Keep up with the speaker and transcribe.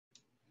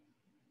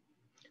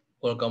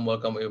Welcome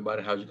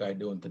everybody. How you guys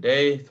doing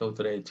today? So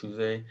today is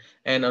Tuesday,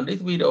 and on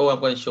this video, I'm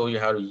going to show you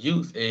how to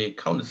use a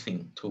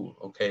countersink tool.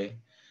 Okay,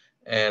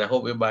 and I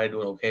hope everybody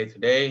doing okay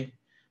today.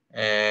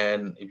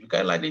 And if you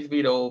guys like this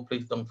video,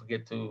 please don't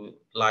forget to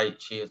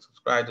like, share,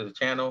 subscribe to the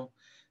channel,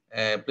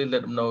 and please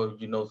let them know if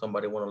you know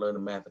somebody want to learn the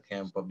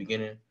Mastercam for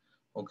beginning.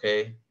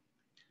 Okay,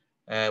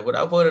 and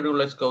without further ado,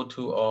 let's go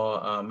to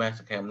our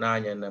Mastercam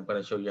 9, and I'm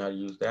going to show you how to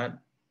use that.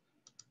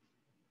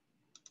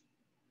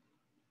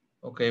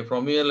 Okay,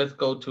 from here, let's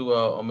go to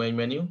our main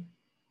menu.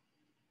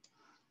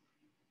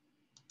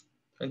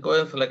 And go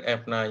ahead and select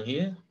F9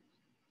 here.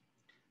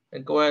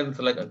 And go ahead and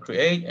select on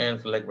create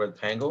and select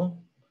rectangle.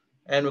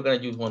 And we're going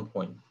to use 1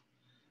 point.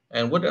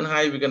 And width and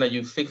height, we're going to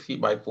use 60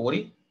 by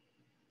 40.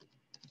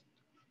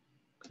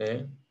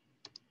 Okay.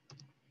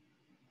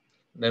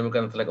 Then we're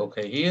going to select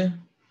OK here.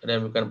 And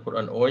then we're going to put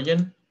an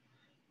origin.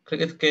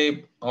 Click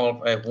Escape,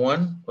 Alt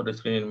F1 for the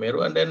screen in the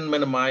middle. And then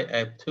minimize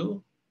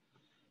F2.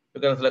 We're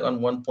going to select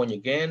on 1 point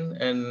again.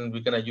 And we're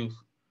going to use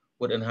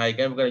width and height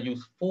again. We're going to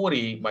use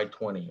 40 by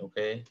 20.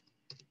 Okay.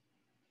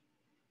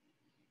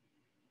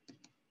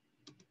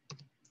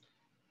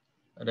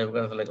 And then we're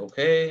going to select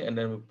OK. And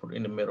then we put it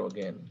in the middle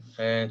again.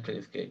 And click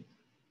Escape.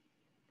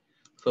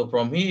 So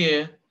from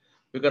here,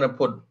 we're going to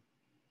put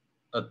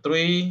a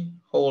 3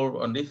 hole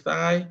on this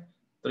side,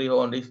 3 hole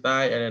on this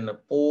side, and then a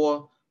 4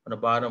 on the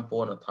bottom,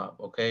 4 on the top.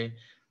 Okay.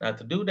 Now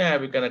to do that,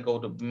 we're going to go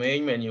to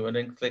main menu and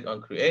then click on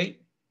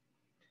create.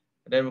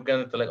 And then we're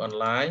going to select on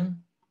line.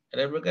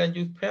 And then we're going to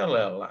use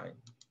parallel line.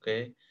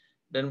 Okay.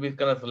 Then we're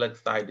going to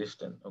select side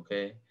distance.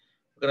 Okay.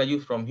 We're going to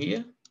use from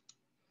here.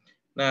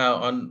 Now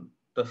on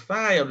the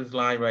side of this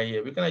line right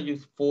here, we're going to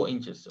use 4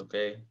 inches.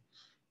 Okay.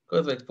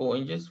 Go select 4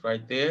 inches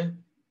right there.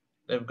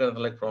 Then we're going to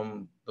select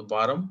from the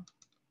bottom,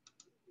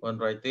 one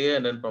right there,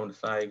 and then from the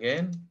side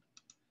again,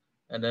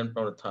 and then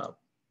from the top.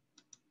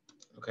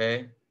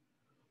 Okay.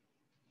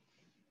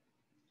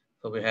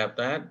 So we have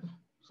that.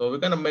 So we're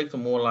gonna make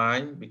some more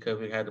line because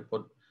we had to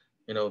put,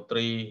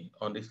 3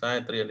 on this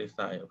side, 3 on this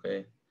side.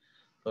 Okay.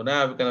 So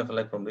now we're gonna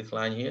select from this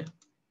line here.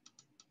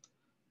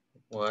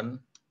 1,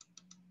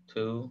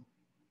 2,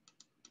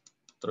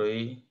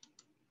 3,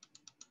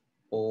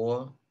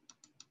 4,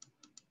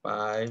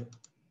 5,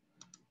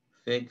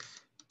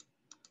 6,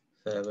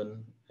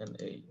 7, and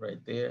 8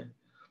 right there.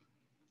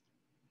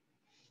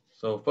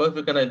 So first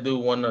we're gonna do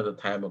one at a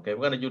time. Okay.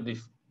 We're gonna use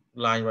this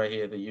line right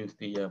here to use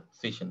the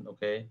position.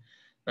 Okay.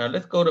 Now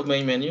let's go to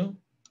main menu.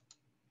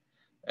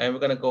 And we're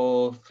gonna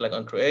go select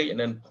on create and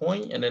then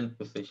point and then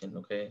position.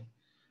 Okay.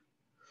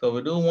 So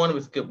we do one,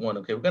 we skip one.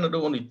 Okay. We're gonna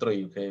do only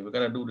 3. Okay. We're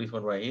gonna do this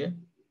one right here.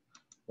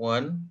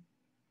 1.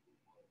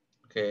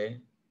 Okay.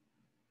 And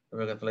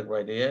we're gonna select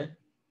right there.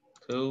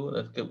 2.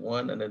 Let's skip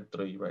 1 and then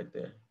 3 right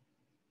there.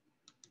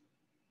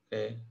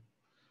 Okay.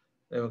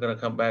 Then we're gonna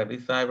come back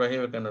this side right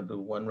here. We're gonna do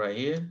 1 right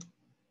here.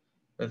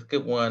 Let's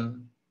skip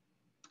 1,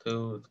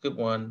 2, skip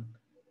 1,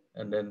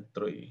 and then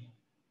 3.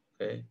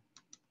 Okay.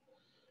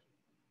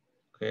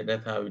 Okay.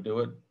 That's how we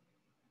do it.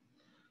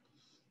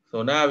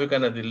 So now we're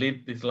gonna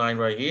delete this line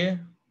right here.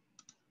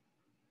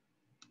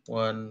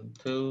 1,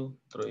 2,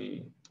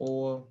 3,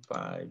 4,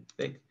 5,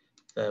 6,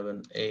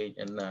 7, 8,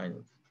 and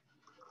 9.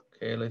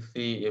 Okay, let's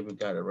see if we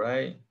got it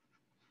right.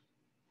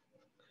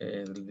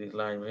 Okay, this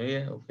line right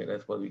here. Okay,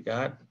 that's what we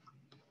got.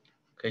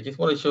 Okay, just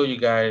want to show you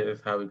guys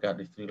how we got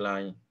these 3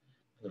 lines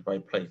in the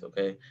right place.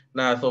 Okay,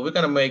 now so we're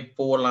gonna make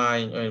 4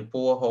 lines and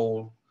 4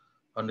 holes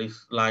on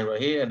this line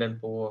right here, and then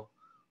 4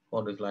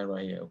 on this line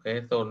right here.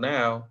 Okay, so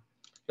now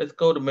let's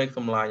go to make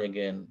some line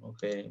again.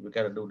 Okay, we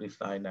gotta do this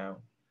side now.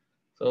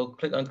 So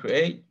click on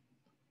create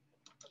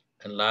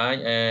and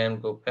line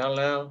and go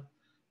parallel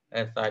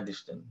and side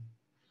distance.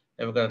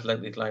 And we're gonna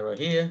select this line right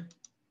here,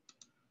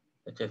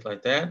 just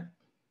like that.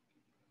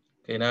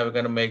 Okay, now we're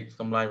gonna make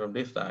some line from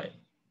this side.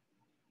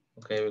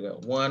 Okay, we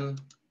got 1,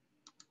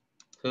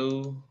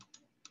 2,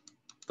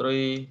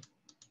 3,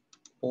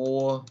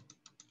 4,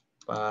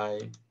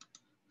 5,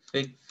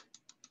 6,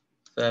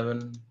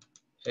 7,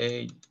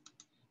 8,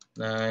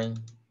 9,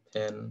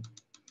 10,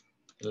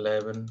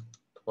 11,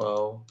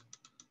 12,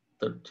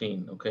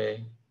 13.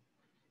 Okay,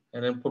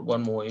 and then put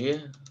one more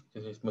here.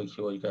 Just make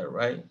sure you got it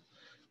right.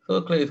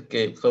 So click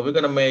escape. So we're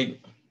gonna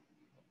make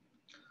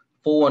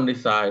 4 on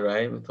this side,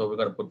 right? So we're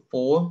gonna put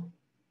 4.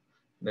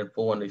 And then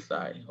 4 on this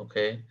side.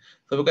 Okay,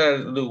 so we're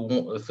gonna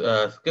do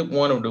skip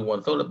 1 and do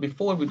 1. So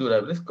before we do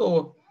that, let's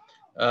go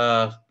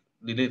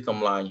delete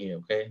some line here.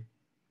 Okay,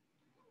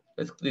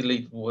 let's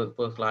delete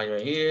first line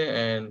right here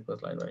and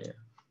first line right here.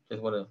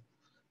 Just want to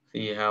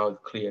see how it's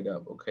cleared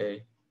up.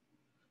 Okay,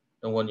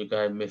 don't want you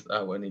guys miss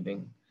out or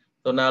anything.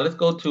 So now let's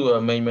go to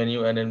a main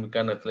menu and then we're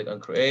gonna click on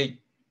create,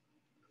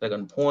 click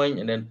on point,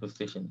 and then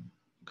position.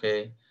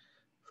 Okay,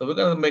 so we're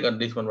gonna make on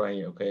this one right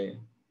here. Okay,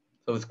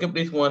 so we skip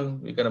this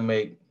one. We're gonna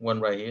make one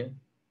right here.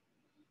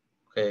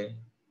 Okay,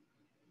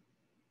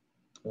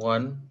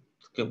 1,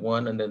 skip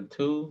 1 and then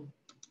 2,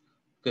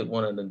 skip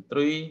 1 and then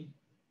 3,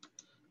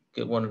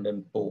 skip 1 and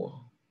then 4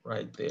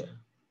 right there.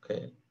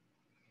 Okay,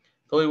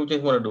 so we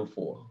just want to do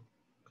 4.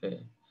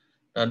 Okay,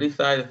 Now this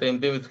side, the same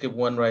thing, we skip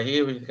one right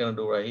here, we're just gonna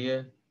do right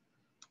here.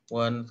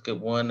 One, skip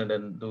one, and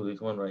then do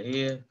this one right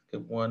here.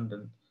 Skip one,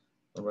 then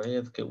one right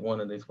here, skip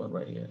one, and this one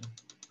right here.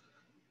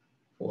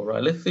 Four,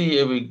 right, let's see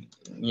if we,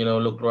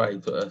 look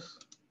right to us.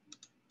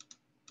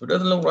 If it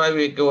doesn't look right,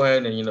 we go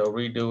ahead and,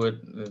 redo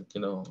it,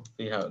 and,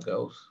 see how it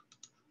goes.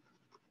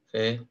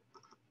 Okay,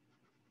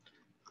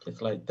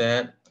 just like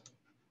that.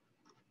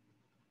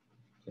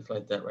 Just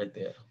like that right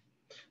there.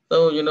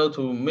 So,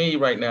 to me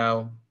right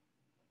now,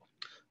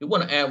 we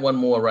want to add one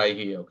more right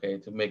here, okay,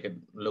 to make it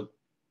look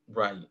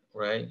right,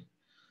 right?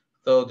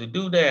 So to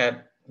do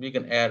that, we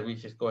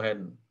just go ahead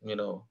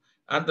and,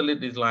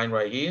 undelete this line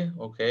right here,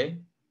 okay?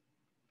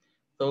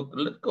 So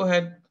let's go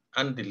ahead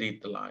and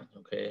delete the line,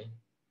 okay?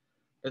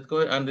 Let's go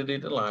ahead and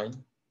delete the line.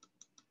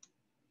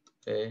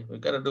 Okay, we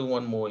gotta do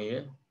one more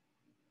here.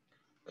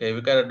 Okay,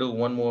 we gotta do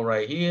one more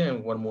right here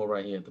and one more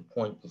right here at the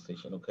point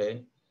position,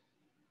 okay?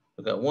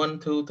 We got 1,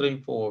 2,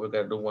 3, 4. We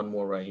gotta do one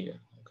more right here,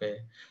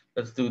 okay?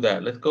 Let's do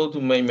that. Let's go to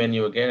main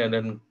menu again and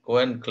then go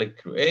ahead and click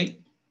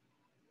create.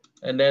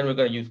 And then we're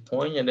gonna use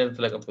point and then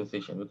select a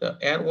position. We gotta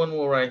add one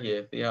more right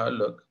here, see how it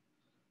looks.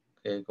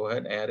 Okay, go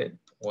ahead and add it.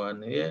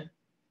 One here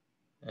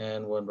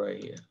and one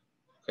right here,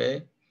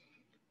 okay?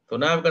 So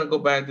now we're gonna go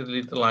back to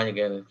delete the line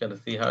again. It's gonna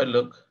see how it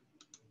looks,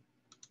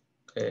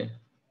 okay?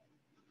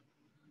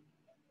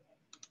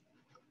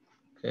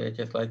 Okay,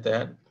 just like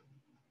that.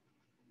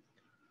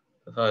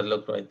 That's how it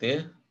looks right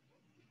there.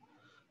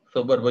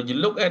 So, but when you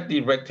look at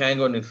the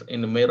rectangle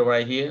in the middle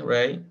right here,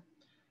 right?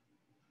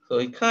 So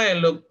it kind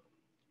of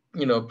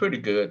look, pretty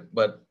good,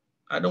 but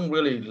I don't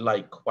really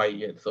like quite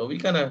yet. So we're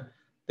gonna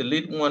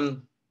delete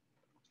one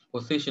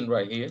position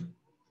right here,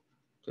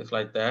 just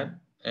like that,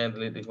 and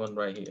delete this one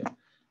right here.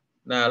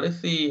 Now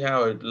let's see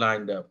how it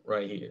lined up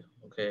right here,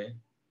 okay?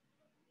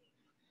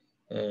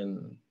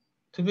 And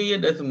to me,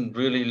 it doesn't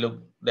really look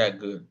that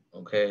good,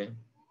 okay?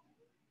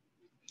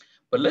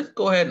 But let's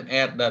go ahead and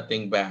add that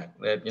thing back,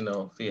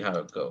 see how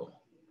it goes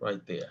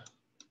right there.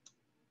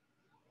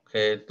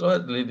 Okay, so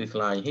let's delete this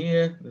line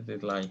here,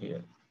 this line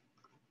here.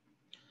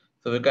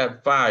 So we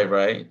got 5,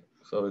 right?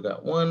 So we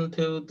got 1,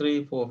 2,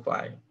 3, 4,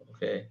 5.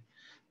 Okay,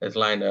 let's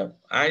line up.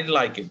 I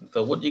like it.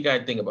 So what do you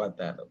guys think about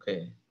that?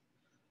 Okay.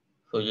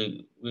 So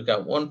we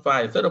got 1,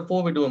 5. Instead of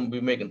 4,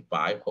 we're making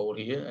 5 whole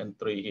here and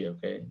 3 here.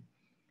 Okay.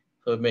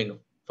 So we're making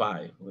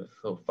 5.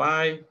 So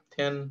 5,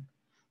 10,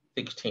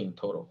 16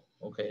 total.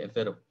 Okay,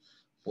 instead of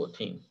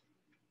 14.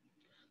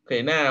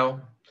 Okay,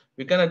 now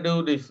we're gonna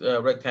do this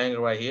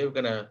rectangle right here. We're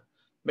gonna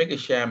make a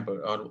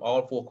chamfer on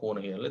all 4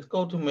 corners here. Let's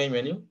go to main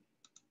menu.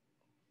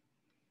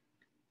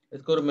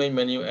 Let's go to main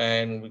menu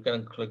and we're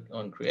gonna click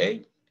on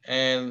create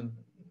and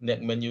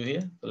next menu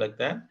here, select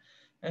that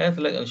and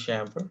select on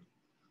chamfer.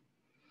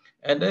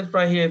 And this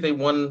right here is a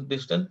 1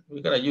 distance.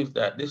 We're gonna use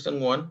that distance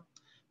 1.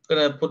 We're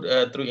gonna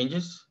put 3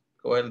 inches.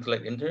 Go ahead and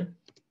select enter.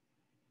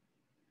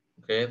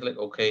 Okay, select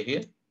OK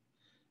here.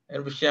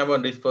 And we chamfer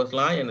on this first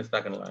line and the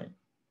second line.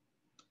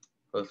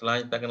 First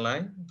line, second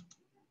line.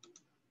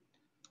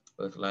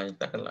 First line,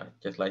 second line,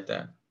 just like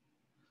that.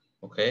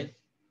 Okay.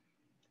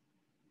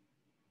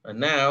 And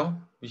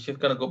now we're just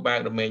gonna go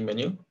back to main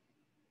menu.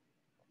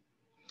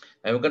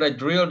 And we're gonna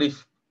drill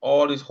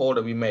all these hole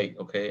that we make,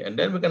 okay? And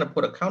then we're gonna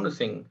put a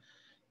countersink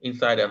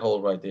inside that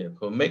hole right there.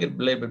 So make it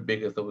a little bit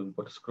bigger so we can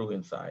put the screw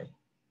inside,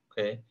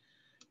 okay?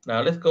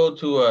 Now let's go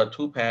to a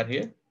toolpad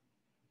here.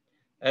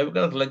 And we're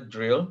gonna select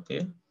drill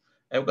here.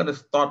 And we're gonna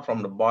start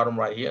from the bottom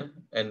right here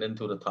and then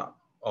to the top,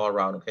 all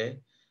around, okay?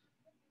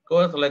 Go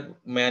ahead and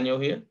select manual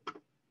here.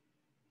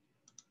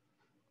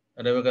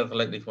 And then we're gonna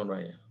select this one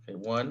right here. Okay,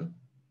 1,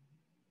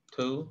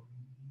 2,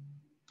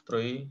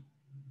 3,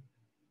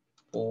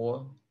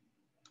 4,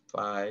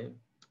 5,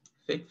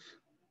 6,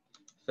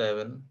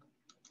 7,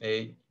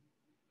 8,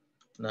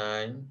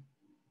 9,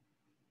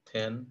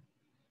 10,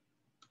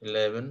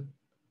 11,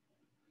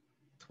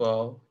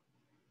 12,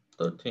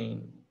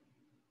 13,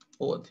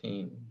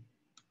 14,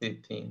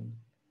 15,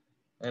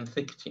 and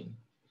 16.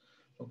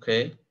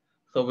 Okay,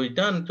 so we're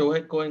done. Go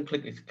ahead and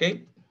click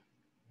escape.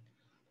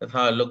 That's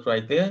how it looks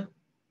right there.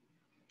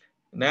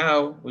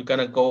 Now we're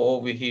gonna go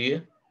over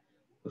here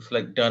to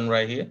select done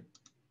right here.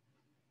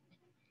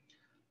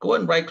 Go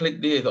ahead and right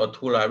click this or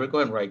tool library. Go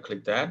ahead and right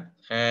click that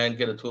and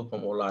get a tool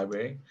from our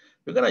library.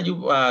 We're gonna use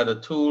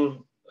the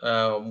tool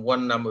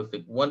number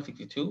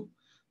 162,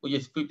 which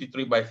is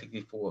 53 by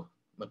 64.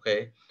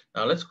 Okay,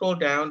 now let's scroll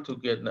down to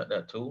get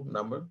that tool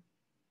number.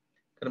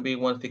 Gonna be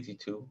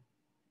 162.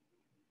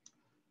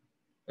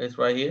 It's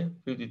right here,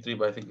 53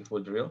 by 64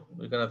 drill.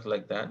 We're gonna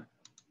select that.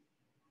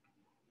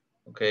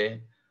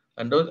 Okay,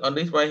 and on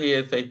this right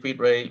here, say feed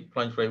rate,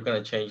 plunge rate. We're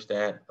gonna change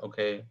that.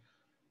 Okay,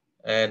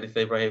 and it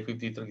says right here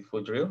 53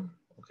 for drill.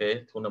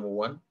 Okay, tool number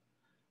 1.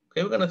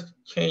 Okay, we're gonna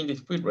change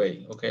this feed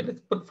rate. Okay, let's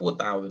put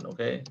 4,000.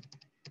 Okay.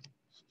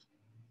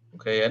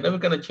 Okay, and then we're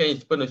gonna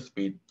change spinner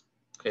speed.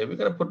 Okay, we're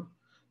gonna put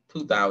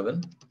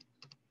 2,000.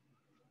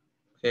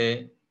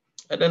 Okay,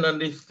 and then on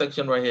this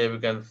section right here, we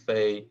can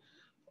say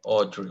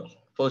or drill,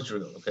 first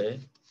drill. Okay,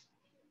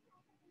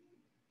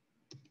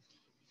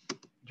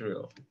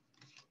 drill.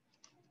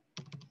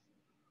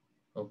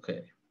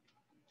 Okay.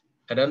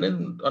 And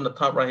then on the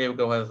top right here, we're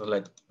going to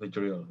select the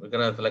drill. We're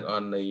going to select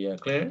on the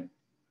clear.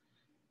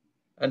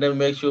 And then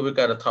make sure we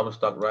got a top of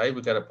stock right.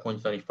 We got a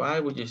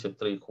 0.75, which is a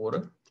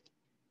 3/4.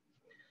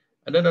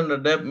 And then on the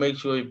depth, make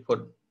sure you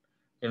put,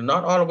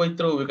 not all the way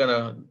through. We're going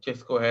to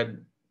just go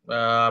ahead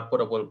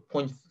put up a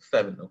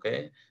 0.7,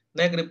 okay?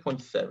 Negative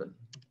 0.7.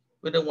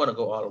 We don't want to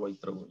go all the way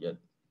through yet.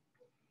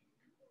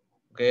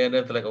 Okay, and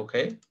then select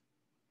okay.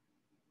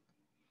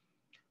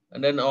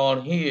 And then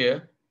on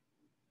here,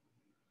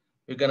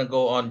 we're gonna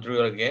go on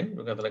drill again.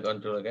 We're gonna select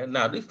on drill again.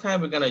 Now this time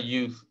we're gonna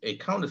use a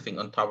countersink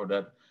on top of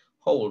that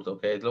holes.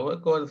 Okay, so we'll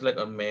go ahead and select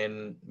on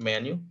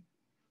menu.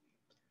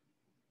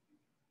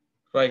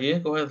 Right here,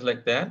 go ahead and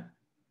select that.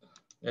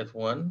 That's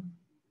 1,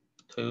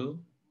 2,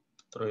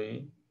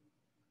 3,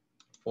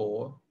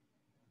 4,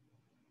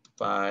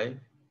 5,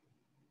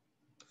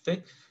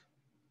 6,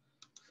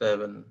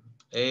 7,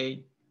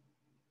 8,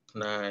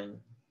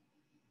 9,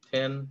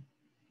 10,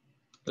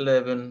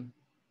 11,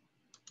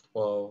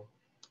 12,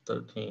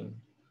 13,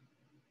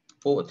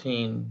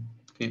 14,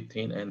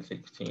 15, and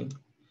 16.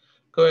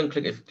 Go ahead and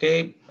click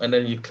escape, and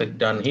then you click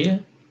done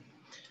here.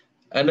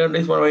 And then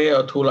this one right here,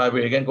 our tool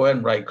library again, go ahead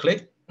and right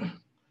click.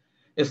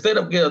 Instead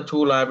of get a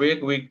tool library,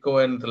 we go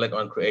ahead and select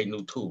on create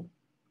new tool.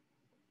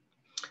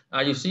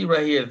 You see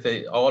right here, it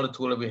says all the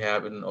tools that we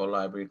have in our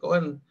library. Go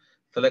ahead and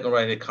select on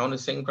right here,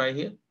 countersink right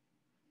here.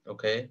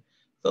 Okay,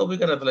 so we're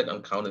gonna select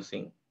on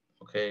countersink.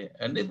 Okay,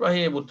 and this right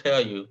here will tell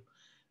you,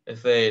 it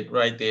says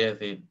right there,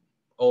 the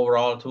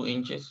overall 2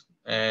 inches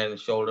and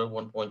shoulder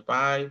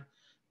 1.5,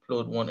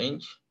 fluid 1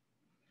 inch.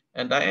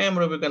 And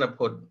diameter, we're gonna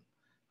put,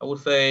 I would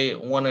say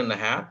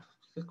 1.5.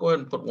 Just go ahead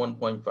and put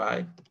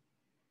 1.5.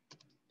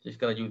 Just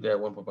gonna use that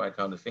 1.5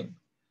 countersink.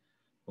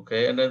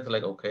 Okay, and then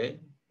select okay.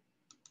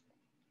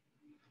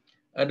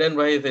 And then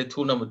right here, say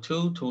tool number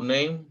 2, tool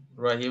name.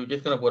 Right here, we're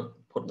just gonna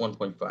put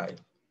 1.5.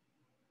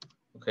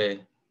 Okay.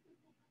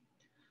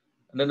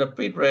 And then the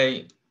feed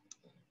rate,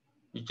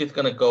 you're just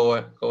gonna go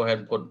ahead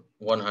and put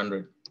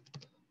 100.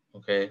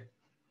 Okay.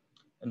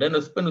 And then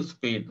the spindle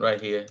speed right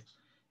here,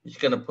 you're just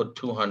gonna put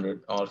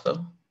 200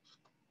 also.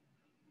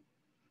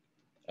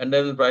 And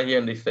then right here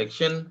in this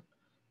section,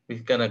 we're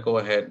gonna go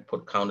ahead and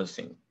put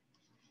countersink.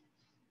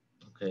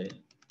 Okay.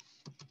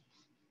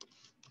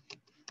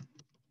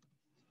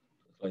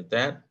 Like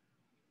that.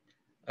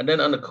 And then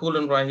on the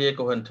coolant right here,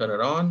 go ahead and turn it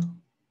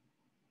on.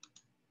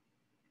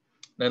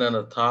 Then on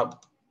the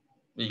top,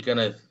 you're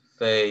gonna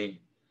say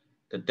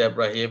the depth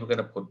right here, we're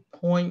gonna put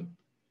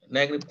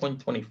negative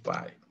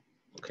 0.25.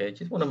 Okay,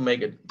 just wanna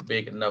make it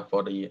big enough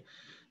for the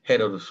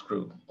head of the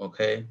screw,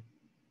 okay?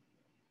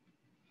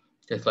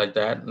 Just like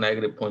that,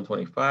 negative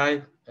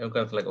 0.25, and we're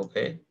gonna select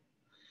okay.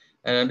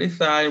 And on this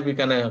side, we're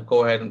gonna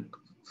go ahead and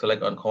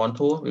select on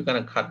contour. We're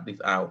gonna cut this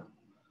out.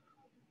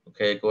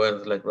 Okay, go ahead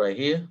and select right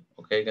here.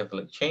 Okay, you can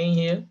select chain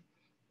here.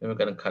 And we're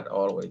gonna cut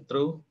all the way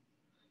through.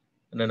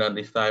 And then on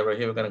this side right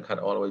here, we're gonna cut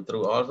all the way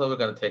through. Also, we're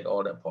gonna take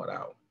all that part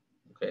out.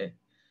 Okay,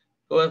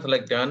 go ahead and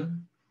select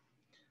done.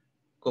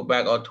 Go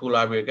back our tool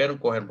library again.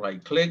 Go ahead and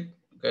right click.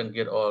 We're gonna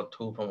get our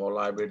tool from our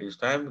library this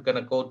time. We're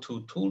gonna go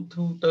to tool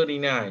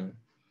 239,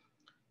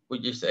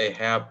 which is a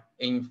 1/2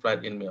 inch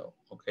flat end mill.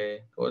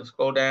 Okay, go ahead and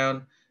scroll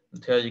down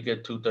until you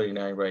get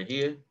 239 right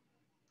here.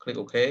 Click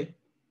OK.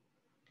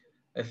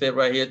 I said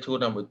right here, tool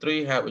number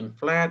 3, 1/2 inch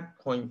flat,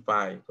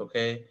 0.5.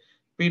 Okay,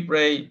 feed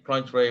rate,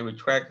 plunge rate,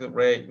 retractive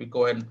rate. We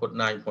go ahead and put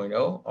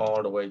 9.0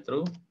 all the way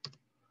through.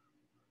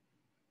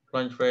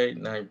 Plunge rate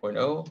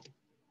 9.0.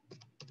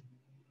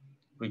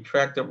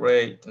 Retractive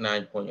rate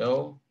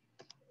 9.0.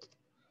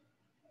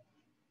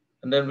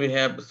 And then we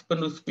have the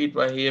spindle speed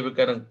right here. We're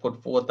gonna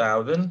put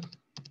 4,000.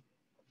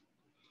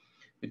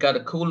 We got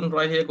a coolant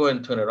right here. Go ahead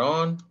and turn it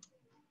on.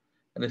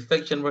 And the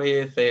section right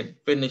here said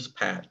finish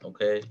pad.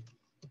 Okay.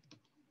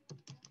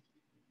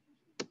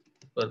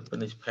 Let's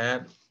finish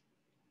pad.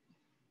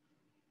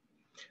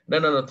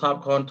 Then on the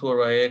top contour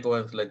right here, go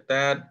ahead and select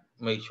that.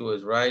 Make sure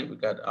it's right. We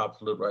got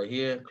absolute right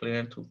here.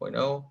 Clear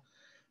 2.0.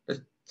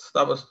 The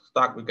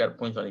stock we got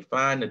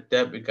 0.75. The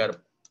depth we got to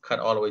cut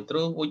all the way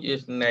through, which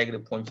is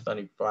negative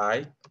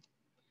 0.75.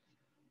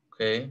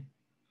 Okay.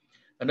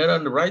 And then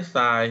on the right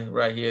side,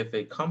 right here, is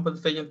a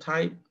compensation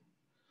type.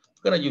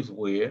 We're gonna use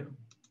wear.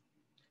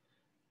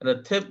 And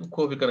the tip, of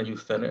course, we're gonna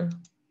use center.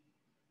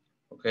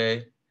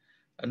 Okay.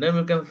 And then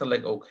we're gonna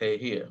select OK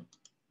here.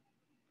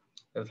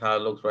 That's how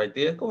it looks right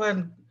there. Go ahead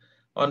and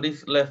on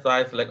this left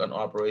side, select on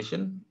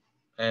operation.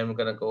 And we're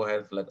gonna go ahead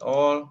and select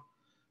all.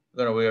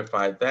 We're gonna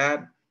verify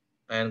that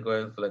and go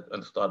ahead and select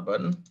on start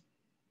button.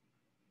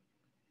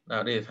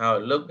 Now this is how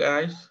it looks,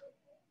 guys.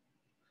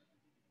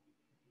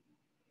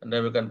 And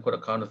then we're gonna put a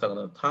countersink on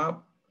the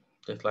top,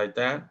 just like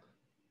that.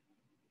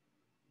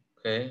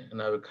 Okay, and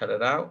now we cut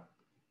it out.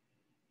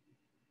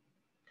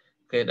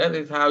 Okay, that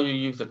is how you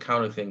use the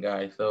countersink,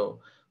 guys.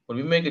 So when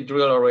we make a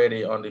drill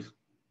already on this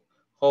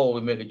hole, we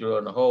make a drill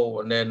on the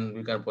hole, and then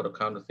we're gonna put a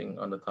countersink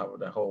on the top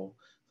of that hole.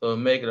 So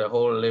make it a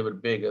hole a little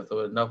bit bigger, so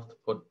enough to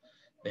put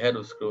the head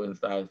of the screw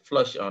inside,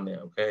 flush on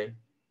there, okay?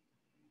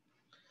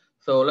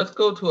 So let's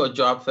go to a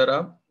job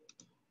setup.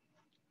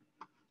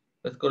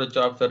 Let's go to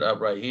job setup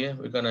right here.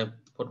 We're gonna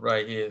put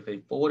right here,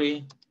 say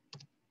 40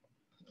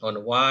 on the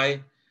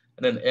Y,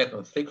 and then X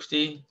on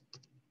 60.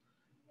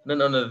 And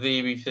then on the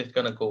Z, we're just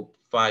gonna go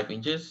 5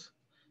 inches.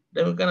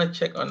 Then we're gonna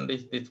check on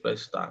this display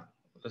start.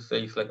 Let's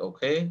say select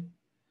OK.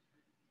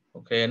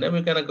 Okay, and then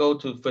we're gonna go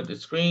to fit the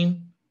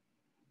screen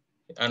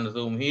and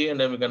zoom here, and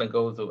then we're gonna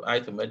go to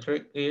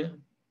isometric here.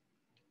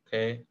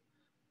 Okay,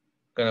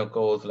 gonna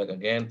go to like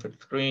again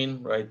fit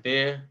screen right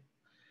there.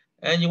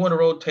 And you want to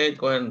rotate,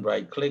 go ahead and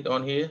right click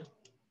on here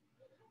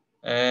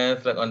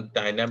and select on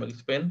dynamic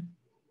spin.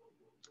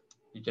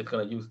 You're just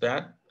gonna use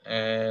that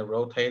and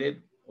rotate it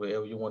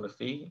wherever you want to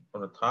see,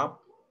 from the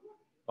top,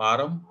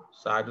 bottom,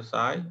 side to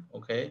side.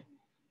 Okay,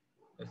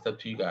 it's up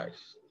to you guys.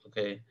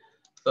 Okay,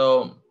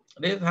 so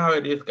this is how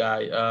it is,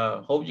 guys.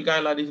 Hope you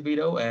guys like this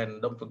video,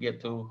 and don't forget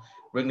to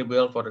ring the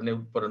bell for the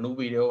new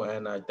video.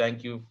 And I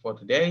thank you for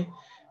today,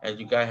 and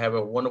you guys have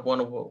a wonderful,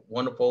 wonderful,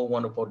 wonderful,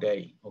 wonderful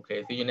day.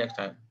 Okay, see you next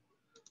time.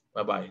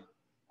 Bye bye.